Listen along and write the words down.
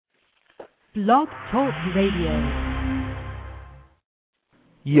Blog Talk Radio.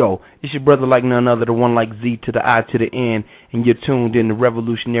 Yo, it's your brother like none other, the one like Z to the I to the N, and you're tuned in to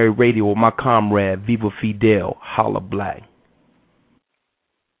Revolutionary Radio with my comrade, Viva Fidel, Holla Black.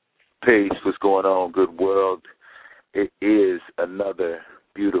 Peace, what's going on, good world? It is another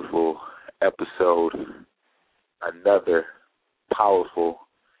beautiful episode, another powerful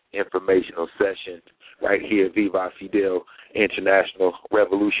informational session right here at Viva Fidel International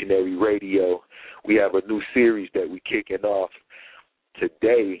Revolutionary Radio. We have a new series that we're kicking off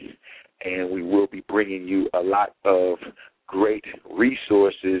today, and we will be bringing you a lot of great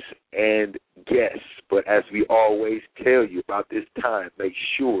resources and guests. But as we always tell you about this time, make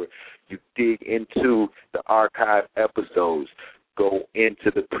sure you dig into the archive episodes. Go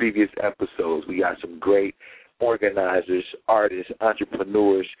into the previous episodes. We got some great organizers, artists,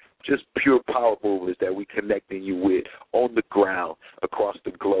 entrepreneurs, just pure power movers that we connecting you with on the ground across the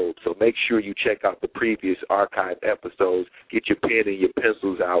globe. So make sure you check out the previous archive episodes, get your pen and your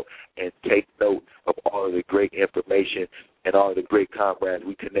pencils out, and take note of all of the great information and all of the great comrades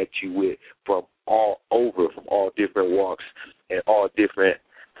we connect you with from all over, from all different walks and all different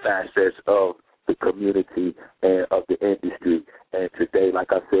facets of the community and of the industry. And today, like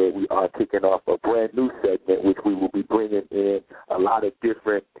I said, we are kicking off a brand new segment, which we will be bringing in a lot of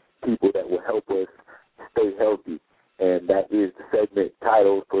different people that will help us stay healthy. And that is the segment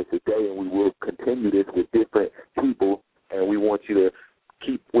title for today, and we will continue this with different people. And we want you to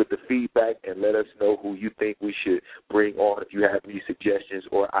keep with the feedback and let us know who you think we should bring on if you have any suggestions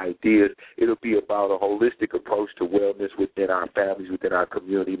or ideas. It'll be about a holistic approach to wellness within our families, within our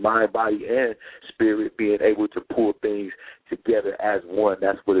community, mind, body, and spirit, being able to pull things together as one.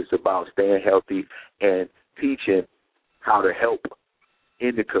 That's what it's about, staying healthy and teaching how to help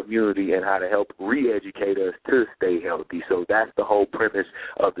in the community and how to help re-educate us to stay healthy. So that's the whole premise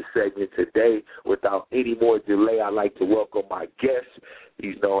of the segment today. Without any more delay, I'd like to welcome my guest.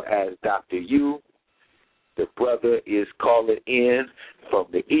 He's known as Dr. Yew. The brother is calling in from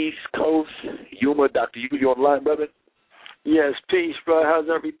the East Coast. Yuma, Dr. Yew, you on the line, brother? Yes, peace, bro. How's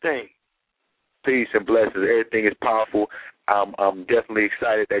everything? Peace and blessings. Everything is powerful. I'm definitely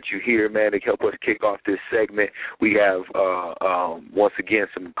excited that you're here, man, to help us kick off this segment. We have, once again,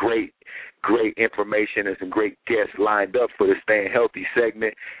 some great information and some great guests lined up for the Staying Healthy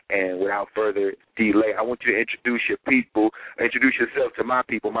segment. And without further delay, I want you to introduce yourself to my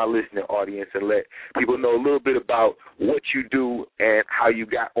people, my listening audience, and let people know a little bit about what you do and how you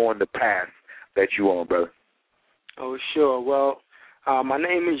got on the path that you're on, brother. Oh, sure. Well, my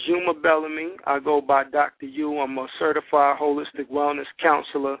name is Yuma Bellamy. I go by Dr. Yew. I'm a certified holistic wellness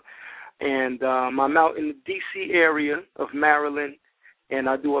counselor, and I'm out in the D.C. area of Maryland, and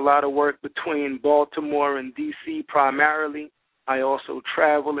I do a lot of work between Baltimore and D.C. primarily. I also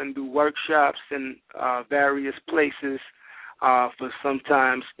travel and do workshops in various places for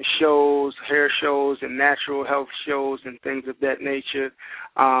sometimes shows, hair shows, and natural health shows and things of that nature.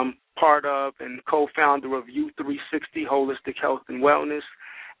 Part of and co-founder of U360 Holistic Health and Wellness.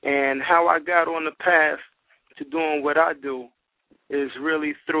 And how I got on the path to doing what I do is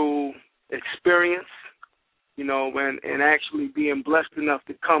really through experience, and actually being blessed enough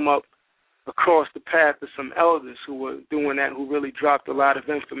to come up across the path of some elders who were doing that, who really dropped a lot of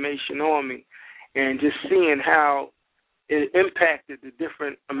information on me, and just seeing how it impacted the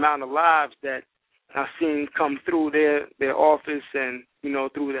different amount of lives that I've seen come through their office and,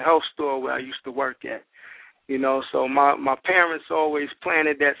 through the health store where I used to work at. So my parents always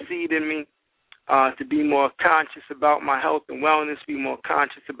planted that seed in me to be more conscious about my health and wellness, be more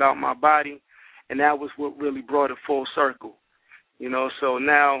conscious about my body, and that was what really brought it full circle. So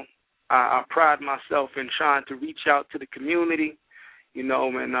now I pride myself in trying to reach out to the community,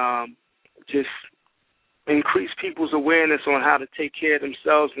 and just increase people's awareness on how to take care of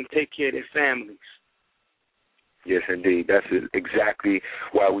themselves and take care of their families. Yes, indeed. That's exactly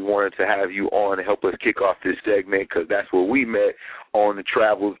why we wanted to have you on and help us kick off this segment, because that's where we met, on the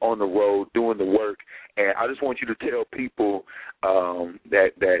travels, on the road, doing the work. And I just want you to tell people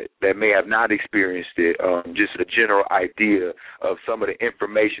that may have not experienced it, just a general idea of some of the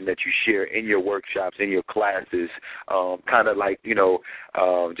information that you share in your workshops, in your classes, kind of like,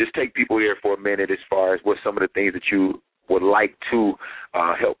 just take people here for a minute as far as what some of the things that you would like to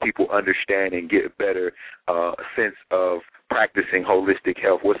help people understand and get a better sense of practicing holistic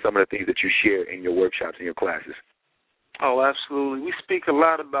health. What's some of the things that you share in your workshops and your classes? Oh, absolutely. We speak a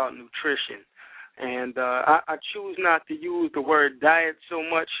lot about nutrition, and I choose not to use the word diet so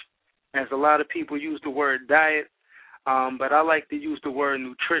much as a lot of people use the word diet. but I like to use the word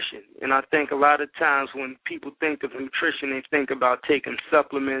nutrition. And I think a lot of times when people think of nutrition, they think about taking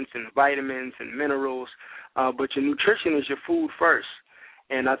supplements and vitamins and minerals, but your nutrition is your food first.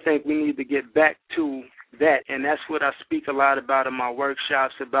 And I think we need to get back to that, and that's what I speak a lot about in my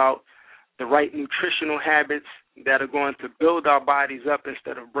workshops, about the right nutritional habits that are going to build our bodies up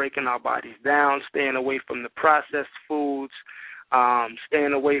instead of breaking our bodies down, staying away from the processed foods,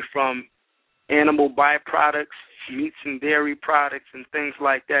 staying away from animal byproducts, meats and dairy products and things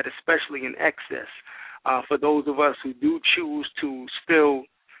like that, especially in excess. For those of us who do choose to still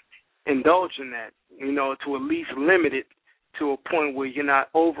indulge in that, to at least limit it to a point where you're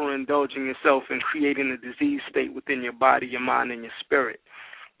not overindulging yourself and creating a disease state within your body, your mind, and your spirit.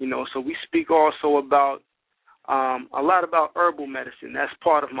 So we speak also about a lot about herbal medicine. That's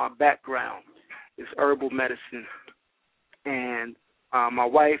part of my background, is herbal medicine. And my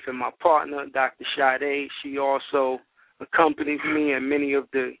wife and my partner, Dr. Sade, she also accompanies me in many of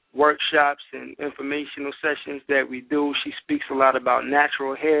the workshops and informational sessions that we do. She speaks a lot about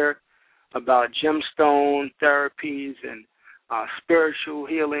natural hair, about gemstone therapies and spiritual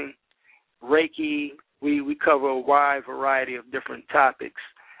healing, Reiki. We cover a wide variety of different topics,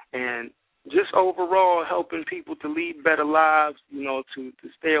 and just overall helping people to lead better lives, to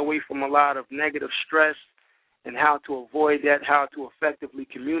stay away from a lot of negative stress and how to avoid that, how to effectively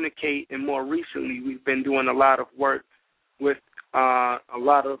communicate. And more recently, we've been doing a lot of work with a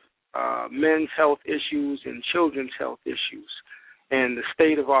lot of men's health issues and children's health issues and the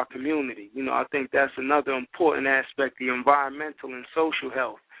state of our community. I think that's another important aspect, the environmental and social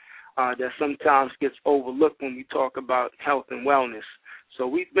health that sometimes gets overlooked when we talk about health and wellness. So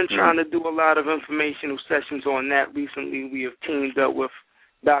we've been trying to do a lot of informational sessions on that recently. We have teamed up with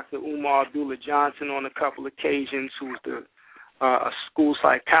Dr. Umar Abdullah-Johnson on a couple occasions, who's a school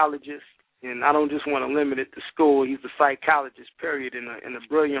psychologist. And I don't just want to limit it to school. He's a psychologist, period, and a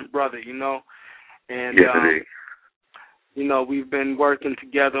brilliant brother, And, we've been working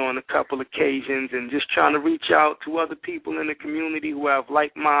together on a couple occasions and just trying to reach out to other people in the community who have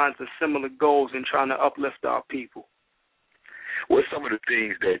like minds and similar goals and trying to uplift our people. What's some of the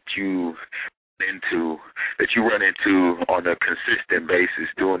things that you run into on a consistent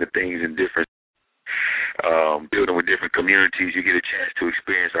basis, doing the things in different, building with different communities? You get a chance to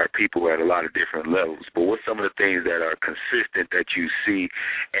experience our people at a lot of different levels. But what's some of the things that are consistent that you see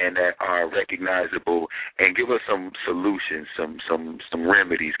and that are recognizable? And give us some solutions, some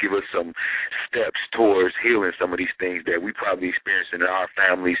remedies. Give us some steps towards healing some of these things that we probably experience in our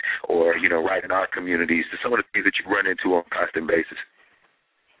families or, right in our communities. So some of the things that you run into on a constant basis.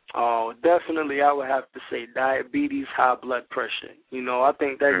 Oh, definitely I would have to say diabetes, high blood pressure. I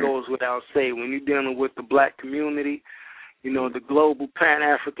think that goes without saying. When you're dealing with the black community, the global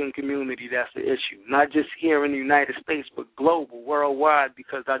Pan-African community, that's the issue. Not just here in the United States, but global, worldwide,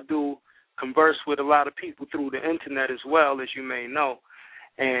 because I do converse with a lot of people through the internet as well, as you may know.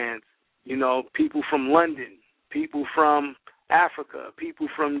 And, people from London, people from Africa, people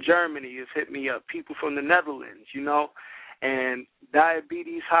from Germany has hit me up, people from the Netherlands, And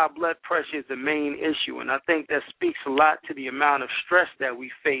diabetes, high blood pressure is the main issue. And I think that speaks a lot to the amount of stress that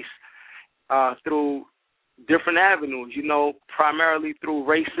we face through different avenues, primarily through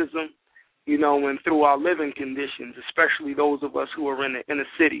racism, and through our living conditions, especially those of us who are in the inner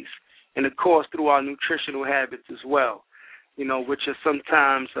cities. And, of course, through our nutritional habits as well, which are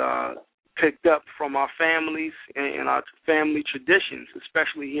sometimes picked up from our families and our family traditions,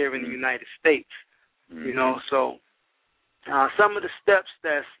 especially here in the United States, So some of the steps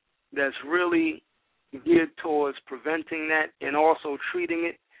that's really geared towards preventing that and also treating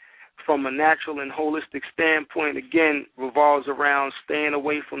it from a natural and holistic standpoint, again, revolves around staying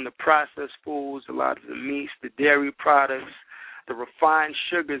away from the processed foods, a lot of the meats, the dairy products. The refined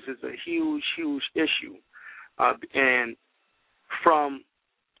sugars is a huge, huge issue. I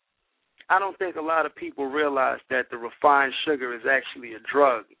don't think a lot of people realize that the refined sugar is actually a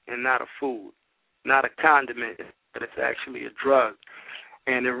drug and not a food, not a condiment, but it's actually a drug.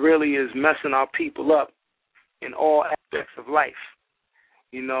 And it really is messing our people up in all aspects of life,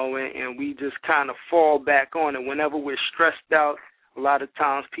 and we just kind of fall back on it. Whenever we're stressed out, a lot of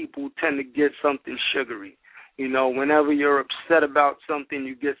times people tend to get something sugary. Whenever you're upset about something,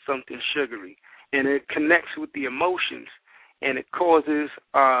 you get something sugary. And it connects with the emotions, and it causes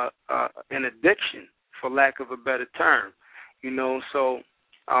an addiction, for lack of a better term. So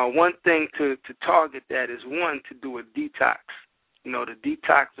one thing to target that is, one, to do a detox, to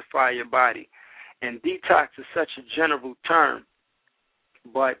detoxify your body. And detox is such a general term,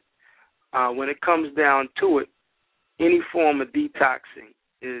 but when it comes down to it, any form of detoxing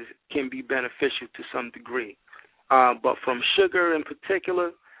can be beneficial to some degree. But from sugar in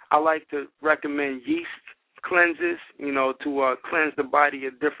particular, I like to recommend yeast cleanses, to cleanse the body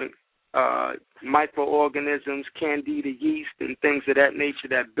of different microorganisms, candida yeast, and things of that nature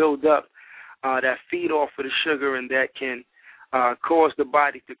that build up, that feed off of the sugar and that can cause the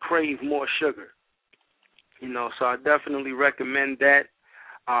body to crave more sugar. So I definitely recommend that.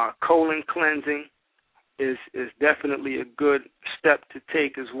 Colon cleansing is definitely a good step to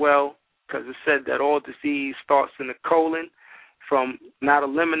take as well, because it said that all disease starts in the colon from not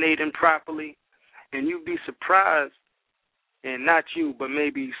eliminating properly. And you'd be surprised, and not you, but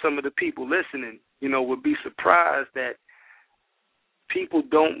maybe some of the people listening, would be surprised that people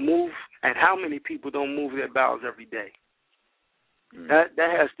don't move, and how many people don't move their bowels every day. That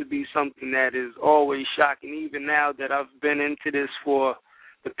has to be something that is always shocking, even now that I've been into this for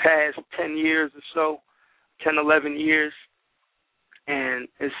the past 10 years or so, 10, 11 years, and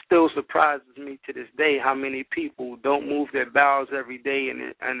it still surprises me to this day how many people don't move their bowels every day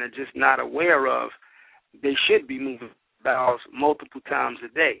and are just not aware of they should be moving bowels multiple times a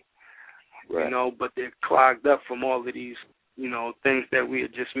day, right. But they're clogged up from all of these, things that we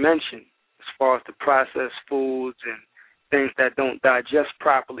had just mentioned, as far as the processed foods and things that don't digest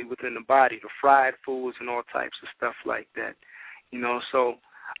properly within the body, the fried foods and all types of stuff like that, So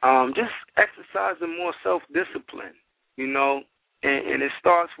just exercising more self-discipline, and it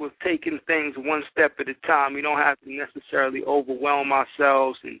starts with taking things one step at a time. We don't have to necessarily overwhelm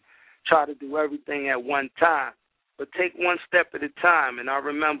ourselves and try to do everything at one time, but take one step at a time. And I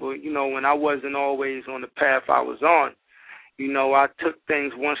remember, when I wasn't always on the path I was on, I took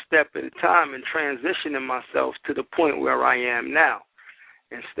things one step at a time and transitioning myself to the point where I am now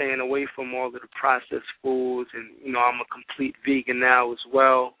and staying away from all of the processed foods. And, I'm a complete vegan now as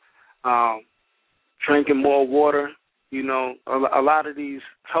well, drinking more water, a lot of these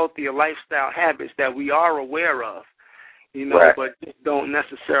healthier lifestyle habits that we are aware of, right. but don't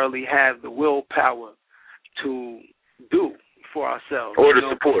necessarily have the willpower to do for ourselves. Or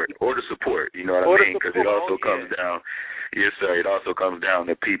the support, you know what I mean? Because it also comes down, yes, sir, it also comes down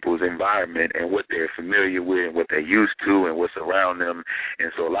to people's environment and what they're familiar with and what they're used to and what's around them.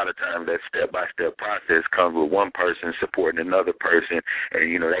 And so a lot of times that step-by-step process comes with one person supporting another person.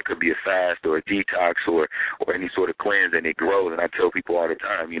 And, that could be a fast or a detox or any sort of cleanse, and it grows. And I tell people all the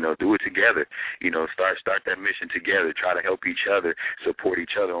time, do it together. Start that mission together. Try to help each other, support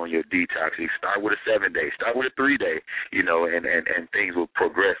each other on your detox. You start with a 7-day, start with a 3-day, and things will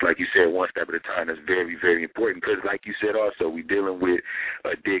progress. Like you said, one step at a time. That's very, very important because, like you said also, we're dealing with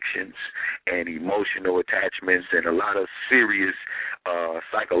addictions and emotional attachments and a lot of serious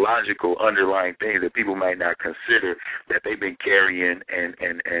psychological underlying things that people might not consider that they've been carrying and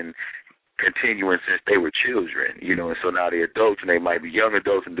continuing since they were children, and so now they're adults and they might be young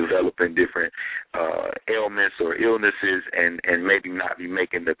adults and developing different ailments or illnesses and maybe not be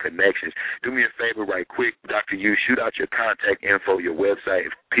making the connections. Do me a favor right quick, Dr. Yew, shoot out your contact info, your website,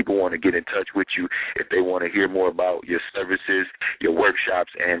 if people want to get in touch with you, if they want to hear more about your services, your workshops,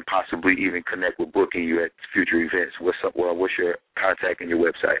 and possibly even connect with booking you at future events. What's your contact and your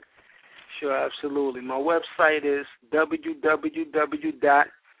website? Sure, absolutely. My website is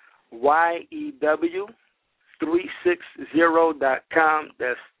www.yew360.com.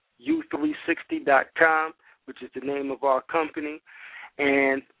 That's u360.com, which is the name of our company.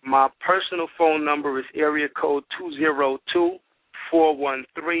 And my personal phone number is area code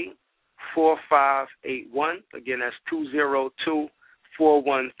 202-413-4581. Again, that's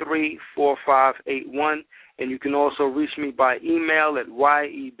 202-413-4581. And you can also reach me by email at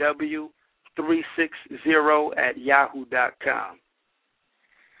yew360@yahoo.com.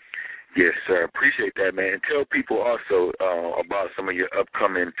 Yes, sir. Appreciate that, man. And tell people also about some of your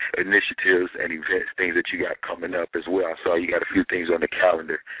upcoming initiatives and events, things that you got coming up as well. I saw you got a few things on the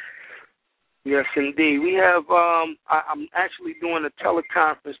calendar. Yes, indeed. We have, I'm actually doing a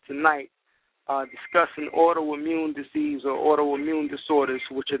teleconference tonight discussing autoimmune disease or autoimmune disorders,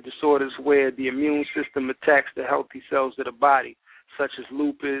 which are disorders where the immune system attacks the healthy cells of the body, such as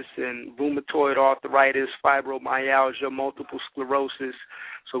lupus and rheumatoid arthritis, fibromyalgia, multiple sclerosis.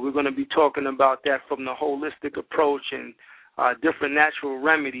 So we're going to be talking about that from the holistic approach and different natural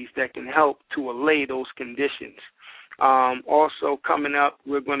remedies that can help to allay those conditions. Also coming up,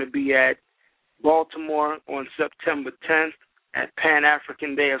 we're going to be at Baltimore on September 10th at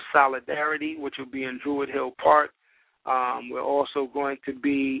Pan-African Day of Solidarity, which will be in Druid Hill Park. We're also going to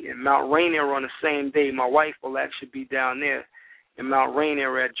be in Mount Rainier on the same day. My wife will actually be down there in Mount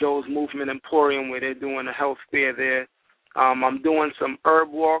Rainier at Joe's Movement Emporium, where they're doing a health fair there. I'm doing some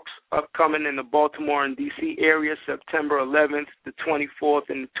herb walks upcoming in the Baltimore and D.C. area, September 11th, the 24th,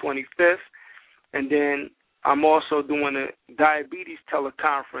 and the 25th. And then I'm also doing a diabetes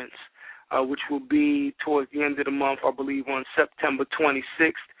teleconference, which will be towards the end of the month, I believe, on September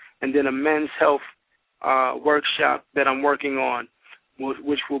 26th, and then a men's health workshop that I'm working on,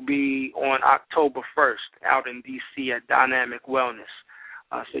 which will be on October 1st out in D.C. at Dynamic Wellness.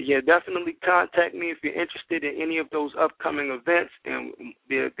 So, definitely contact me if you're interested in any of those upcoming events, and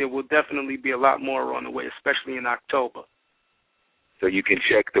there will definitely be a lot more on the way, especially in October. So you can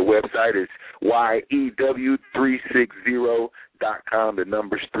check the website. It's YEW360.com. The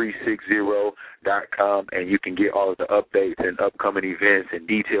number's 360.com, and you can get all of the updates and upcoming events and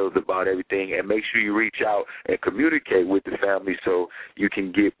details about everything. And make sure you reach out and communicate with the family so you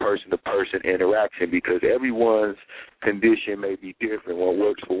can get person-to-person interaction, because everyone's condition may be different. What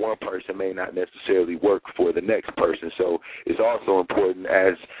works for one person may not necessarily work for the next person. So it's also important,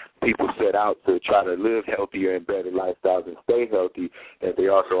 as people set out to try to live healthier and better lifestyles and stay healthy, that they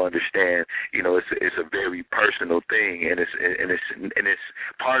also understand, it's a very personal thing, and it's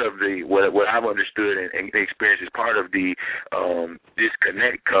part of the what I've understood and experienced is part of the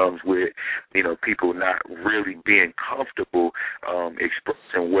disconnect comes with people not really being comfortable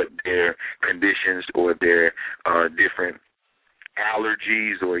expressing what their conditions or their different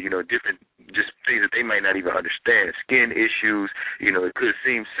allergies or different just things that they might not even understand. Skin issues, it could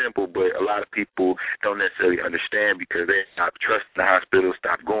seem simple, but a lot of people don't necessarily understand because they stop trusting the hospital,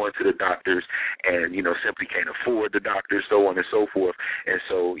 stop going to the doctors, and simply can't afford the doctors, so on and so forth. And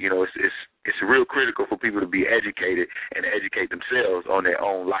so it's real critical for people to be educated and educate themselves on their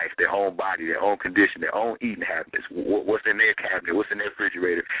own life, their own body, their own condition, their own eating habits, what's in their cabinet, what's in their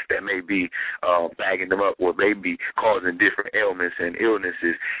refrigerator that may be bagging them up or may be causing different ailments and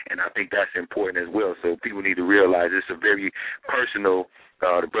illnesses. And I think that's important as well. So people need to realize it's a very personal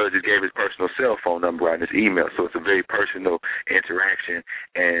the brother just gave his personal cell phone number on his email, so it's a very personal interaction,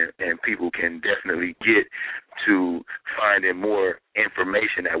 and people can definitely get to finding more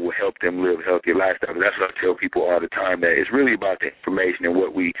information that will help them live a healthier lifestyle. That's what I tell people all the time, that it's really about the information and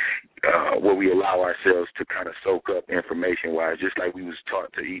what we allow ourselves to kind of soak up information-wise, just like we was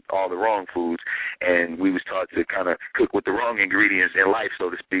taught to eat all the wrong foods, and we was taught to kind of cook with the wrong ingredients in life, so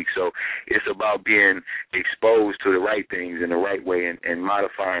to speak. So it's about being exposed to the right things in the right way and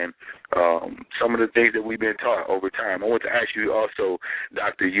modifying some of the things that we've been taught over time. I want to ask you also,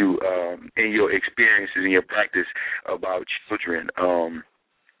 Dr. Yew, in your experiences, in your practice about children,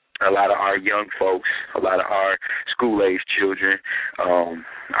 a lot of our young folks, a lot of our school-age children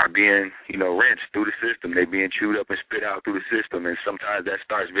are being, rinsed through the system. They're being chewed up and spit out through the system, and sometimes that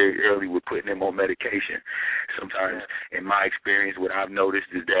starts very early with putting them on medication. Sometimes, in my experience, what I've noticed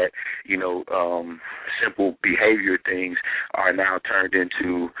is that, simple behavior things are now turned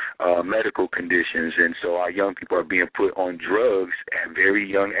into medical conditions, and so our young people are being put on drugs at very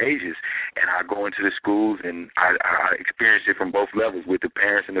young ages. And I go into the schools, and I experience it from both levels, with the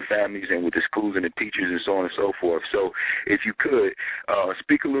parents and the families and with the schools and the teachers and so on and so forth. So if you could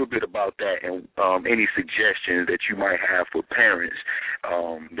speak a little bit about that and any suggestions that you might have for parents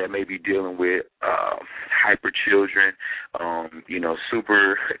that may be dealing with hyper children,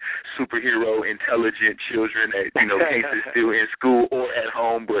 superhero intelligent children that, can't sit still in school or at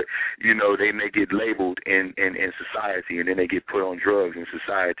home, but, they may get labeled in society, and then they get put on drugs in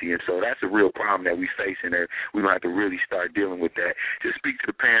society. And so that's a real problem that we face, and that we might have to really start dealing with that. Just speak to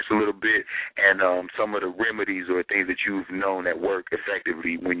the parents a little bit and some of the remedies or things that you've known that work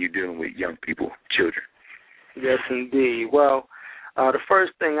effectively when you're dealing with young people, children. Yes, indeed. Well, the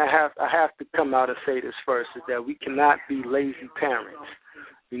first thing I have to come out and say this first is that we cannot be lazy parents.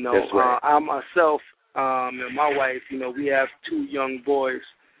 That's right. I myself and my wife, we have 2 young boys,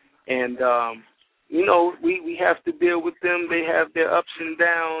 and we have to deal with them. They have their ups and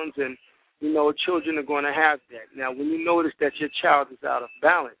downs, and children are going to have that. Now, when you notice that your child is out of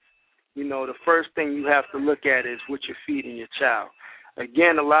balance, the first thing you have to look at is what you're feeding your child.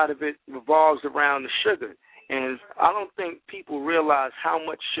 Again, a lot of it revolves around the sugar, and I don't think people realize how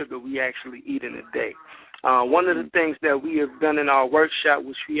much sugar we actually eat in a day. One of the things that we have done in our workshop,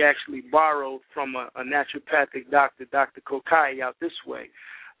 which we actually borrowed from a naturopathic doctor, Dr. Kokai, out this way,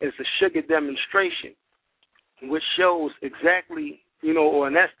 is a sugar demonstration, which shows exactly, or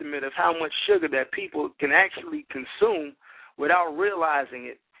an estimate of how much sugar that people can actually consume without realizing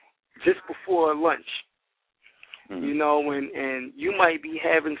it just before lunch. And you might be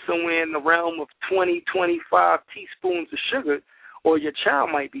having somewhere in the realm of 20, 25 teaspoons of sugar, or your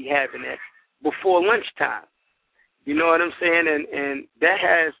child might be having that before lunchtime. You know what I'm saying? And that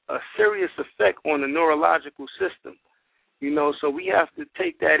has a serious effect on the neurological system. So we have to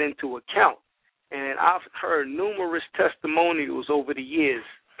take that into account. And I've heard numerous testimonials over the years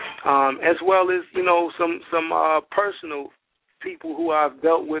as well as, some personal people who I've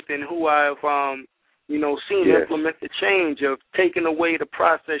dealt with and who I've, seen implement the change of taking away the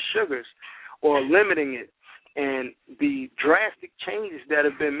processed sugars or limiting it, and the drastic changes that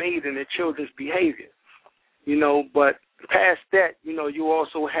have been made in the children's behavior. But past that, you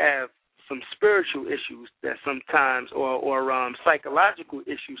also have some spiritual issues that sometimes, or psychological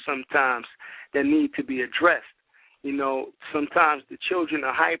issues sometimes that need to be addressed. Sometimes the children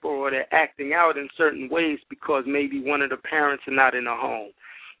are hyper or they're acting out in certain ways because maybe one of the parents are not in the home.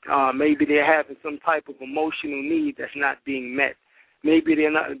 Maybe they're having some type of emotional need that's not being met. Maybe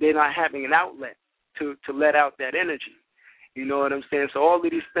they're not having an outlet to let out that energy. You know what I'm saying? So all of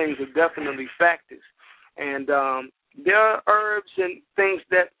these things are definitely factors. And there are herbs and things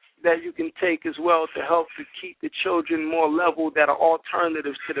that you can take as well to help to keep the children more level that are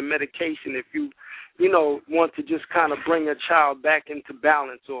alternatives to the medication if you want to just kind of bring a child back into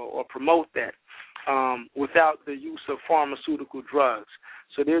balance or promote that without the use of pharmaceutical drugs.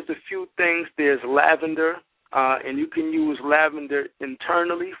 So there's a few things. There's lavender, and you can use lavender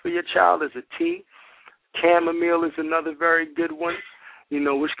internally for your child as a tea. Chamomile is another very good one,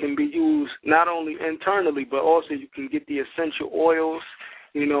 which can be used not only internally, but also you can get the essential oils,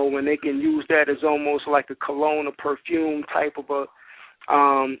 when they can use that as almost like a cologne or perfume type of a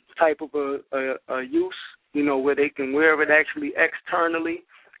use, where they can wear it actually externally,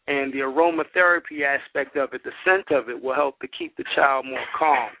 and the aromatherapy aspect of it, the scent of it, will help to keep the child more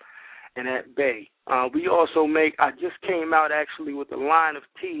calm and at bay. We also I just came out actually with a line of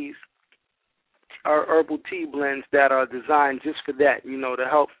teas, our herbal tea blends that are designed just for that, to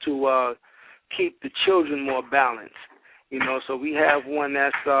help to keep the children more balanced. So we have one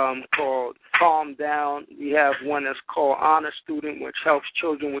that's called Calm Down. We have one that's called Honor Student, which helps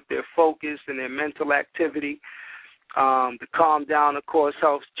children with their focus and their mental activity. The Calm Down, of course,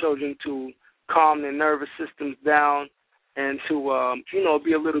 helps children to calm their nervous systems down and to,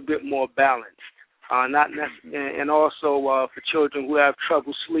 be a little bit more balanced. And also for children who have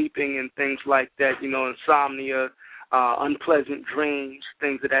trouble sleeping and things like that, insomnia, unpleasant dreams,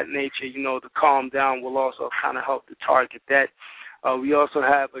 things of that nature, the Calm Down will also kind of help to target that. We also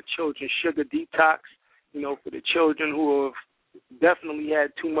have a children's sugar detox, for the children who have definitely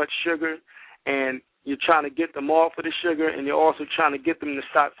had too much sugar, and you're trying to get them off of the sugar, and you're also trying to get them to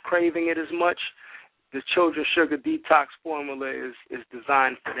stop craving it as much. The children's sugar detox formula is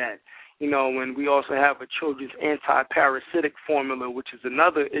designed for that. And we also have a children's anti-parasitic formula, which is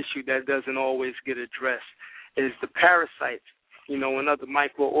another issue that doesn't always get addressed, is the parasites, and other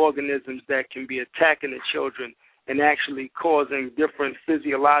microorganisms that can be attacking the children and actually causing different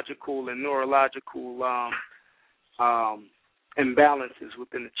physiological and neurological imbalances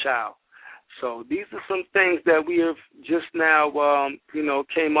within the child. So these are some things that we have just now,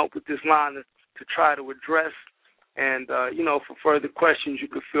 came up with this line to try to address. And, for further questions, you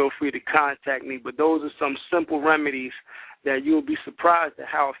could feel free to contact me. But those are some simple remedies that you'll be surprised at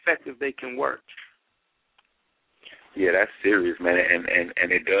how effective they can work. Yeah, that's serious, man, and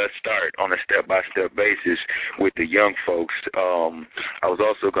it does start on a step-by-step basis with the young folks. I was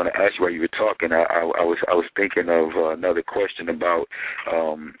also going to ask you while you were talking. I was thinking of another question about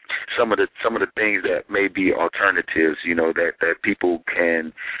some of the things that may be alternatives, that people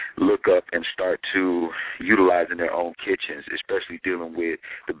can look up and start to utilize in their own kitchens, especially dealing with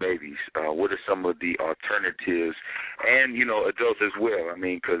the babies. What are some of the alternatives, and adults as well? I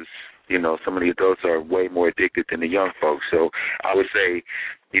mean, because some of the adults are way more addicted than the young folks. So I would say,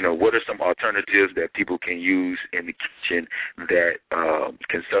 what are some alternatives that people can use in the kitchen that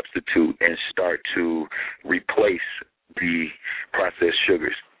can substitute and start to replace the processed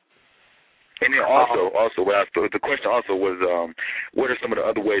sugars? And then also, the question also was, what are some of the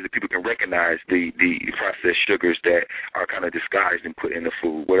other ways that people can recognize the processed sugars that are kind of disguised and put in the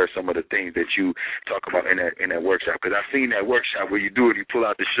food? What are some of the things that you talk about in that workshop? Because I've seen that workshop where you do it, you pull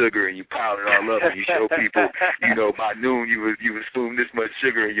out the sugar and you pile it all up and you show people, by noon you was spoon this much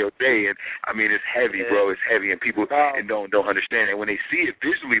sugar in your day, and I mean it's heavy, bro. It's heavy, and people don't understand it. When they see it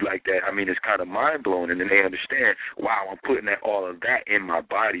visually like that, I mean it's kind of mind blowing, and then they understand, wow, I'm putting all of that in my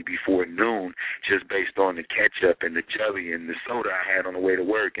body before noon, just based on the ketchup and the jelly and the soda I had on the way to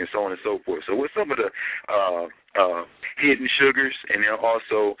work and so on and so forth. So what's some of the hidden sugars, and then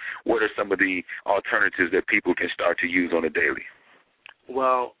also what are some of the alternatives that people can start to use on a daily?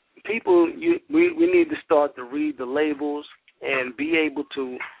 Well, we need to start to read the labels and be able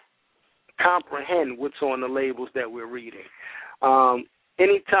to comprehend what's on the labels that we're reading.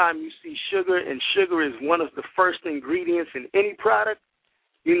 Anytime you see sugar, and sugar is one of the first ingredients in any product,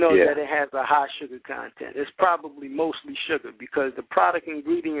 you know that it has a high sugar content. It's probably mostly sugar because the product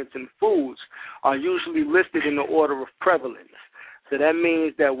ingredients in foods are usually listed in the order of prevalence. So that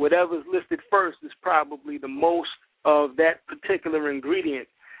means that whatever's listed first is probably the most of that particular ingredient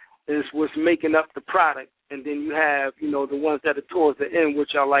is what's making up the product. And then you have, you know, the ones that are towards the end,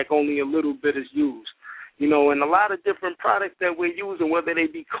 which are like only a little bit is used. You know, and a lot of different products that we're using, whether they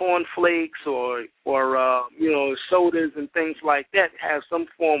be cornflakes or you know, sodas and things like that, have some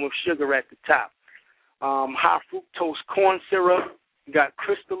form of sugar at the top. High fructose corn syrup, you got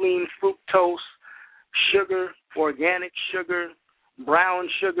crystalline fructose, sugar, organic sugar, brown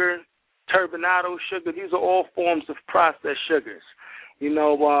sugar, turbinado sugar. These are all forms of processed sugars. You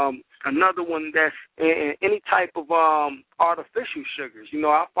know, another one that's any type of artificial sugars. You know,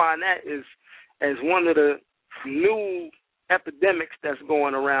 I find that is as one of the new epidemics that's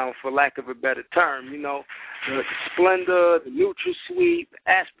going around, for lack of a better term. You know, the Splenda, the NutraSweet,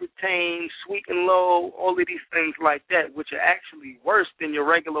 aspartame, Sweet and Low, all of these things like that, which are actually worse than your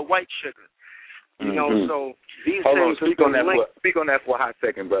regular white sugar. You know, so these things speak on that for a hot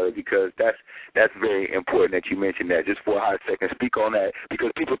second, brother, because that's very important that you mentioned that. Just for a hot second, speak on that,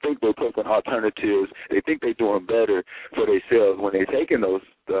 because people think they're taking alternatives. They think they're doing better for themselves when they're taking those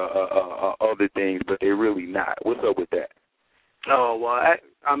other things, but they're really not. What's up with that? Oh, well,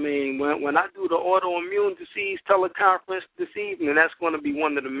 I mean, when I do the autoimmune disease teleconference this evening, that's going to be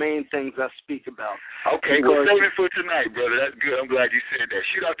one of the main things I speak about. Okay, well, save it for tonight, brother. That's good. I'm glad you said that.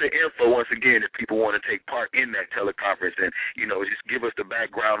 Shoot out the info once again if people want to take part in that teleconference, and, you know, just give us the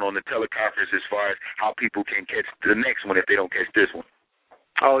background on the teleconference as far as how people can catch the next one if they don't catch this one.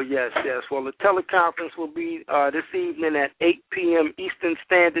 Oh, yes. Well, the teleconference will be this evening at 8 p.m. Eastern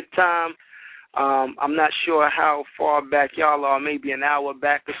Standard Time. I'm not sure how far back y'all are, maybe an hour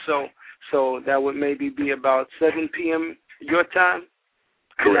back or so. So that would maybe be about 7 p.m. your time?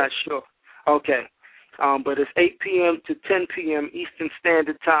 Correct. I'm not sure. Okay. But it's 8 p.m. to 10 p.m. Eastern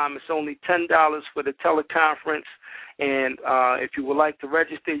Standard Time. It's only $10 for the teleconference. And if you would like to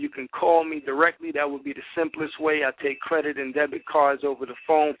register, you can call me directly. That would be the simplest way. I take credit and debit cards over the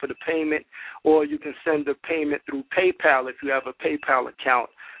phone for the payment, or you can send the payment through PayPal if you have a PayPal account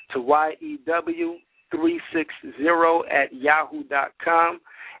to yew360@yahoo.com,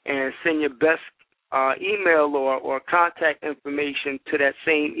 and send your best email or contact information to that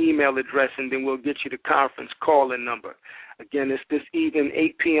same email address, and then we'll get you the conference call-in number. Again, it's this evening,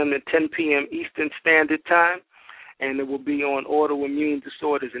 8 p.m. to 10 p.m. Eastern Standard Time, and it will be on autoimmune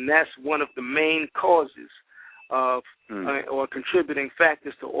disorders, and that's one of the main causes of or contributing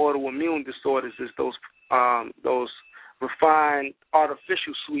factors to autoimmune disorders is those refined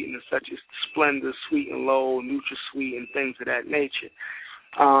artificial sweeteners such as Splenda, Sweet and Low, NutraSweet, and things of that nature.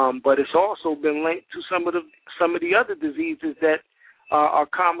 But it's also been linked to some of the other diseases that are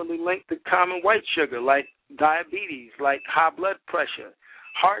commonly linked to common white sugar, like diabetes, like high blood pressure,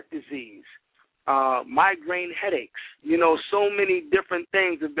 heart disease, migraine headaches. You know, so many different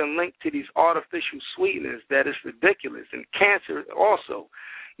things have been linked to these artificial sweeteners that it's ridiculous, and cancer also.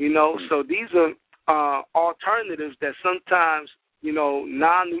 You know, so these are alternatives that sometimes, you know,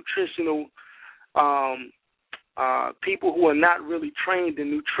 non-nutritional people who are not really trained in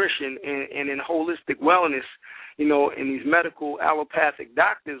nutrition and in holistic wellness, you know, and these medical allopathic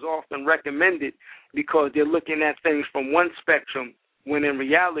doctors often recommend it because they're looking at things from one spectrum, when in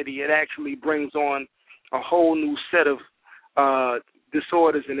reality it actually brings on a whole new set of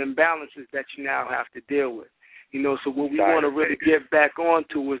disorders and imbalances that you now have to deal with. You know, so what we want to really get back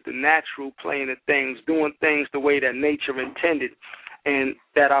onto is the natural plane of things, doing things the way that nature intended, and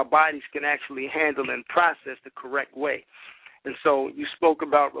that our bodies can actually handle and process the correct way. And so you spoke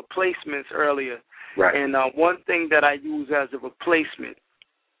about replacements earlier. Right. And one thing that I use as a replacement,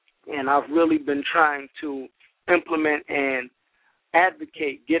 and I've really been trying to implement and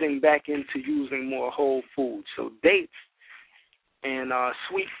advocate getting back into using more whole foods. So dates and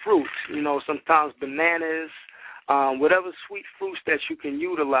sweet fruits, you know, sometimes bananas, whatever sweet fruits that you can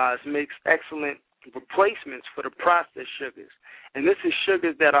utilize makes excellent replacements for the processed sugars. And this is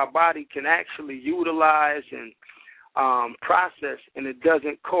sugars that our body can actually utilize and process, and it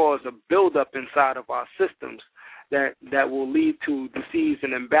doesn't cause a buildup inside of our systems that will lead to disease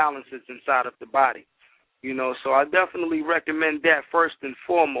and imbalances inside of the body. You know, so I definitely recommend that first and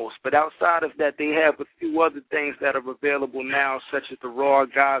foremost. But outside of that, they have a few other things that are available now, such as the raw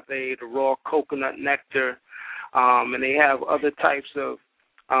agave, the raw coconut nectar, and they have other types of,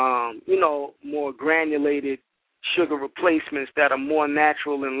 you know, more granulated sugar replacements that are more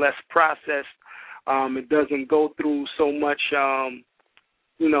natural and less processed. It doesn't go through so much,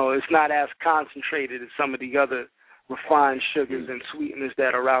 you know, it's not as concentrated as some of the other refined sugars and sweeteners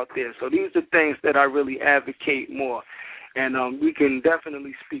that are out there. So these are things that I really advocate more. And we can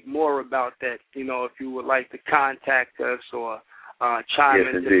definitely speak more about that, if you would like to contact us or chime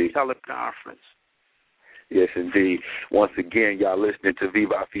into the teleconference. Yes, indeed. Once again, y'all listening to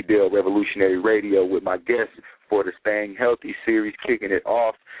Viva Fidel Revolutionary Radio with my guest for the Staying Healthy series. Kicking it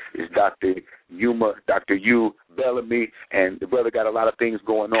off is Dr. Yew Bellamy, and the brother got a lot of things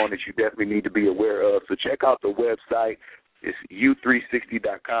going on that you definitely need to be aware of. So check out the website. It's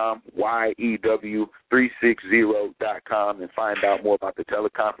yew360.com, YEW360.com, and find out more about the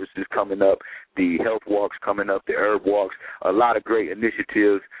teleconferences coming up, the health walks coming up, the herb walks, a lot of great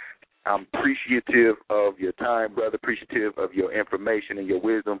initiatives. I'm appreciative of your time, brother, appreciative of your information and your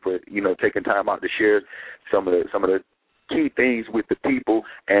wisdom for, taking time out to share some of the key things with the people,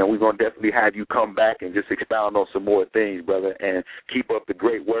 and we're going to definitely have you come back and just expound on some more things, brother, and keep up the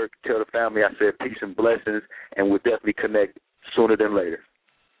great work. Tell the family I said peace and blessings, and we'll definitely connect sooner than later.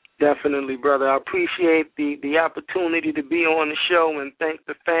 Definitely, brother. I appreciate the opportunity to be on the show, and thank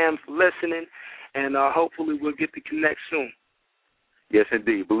the fam for listening, and hopefully we'll get to connect soon. Yes,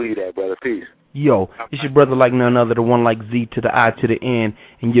 indeed. Believe that, brother. Peace. Yo, it's your brother like none other, the one like Z to the I to the N,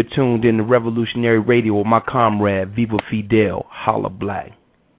 and you're tuned in to Revolutionary Radio with my comrade, Viva Fidel, Holla Black.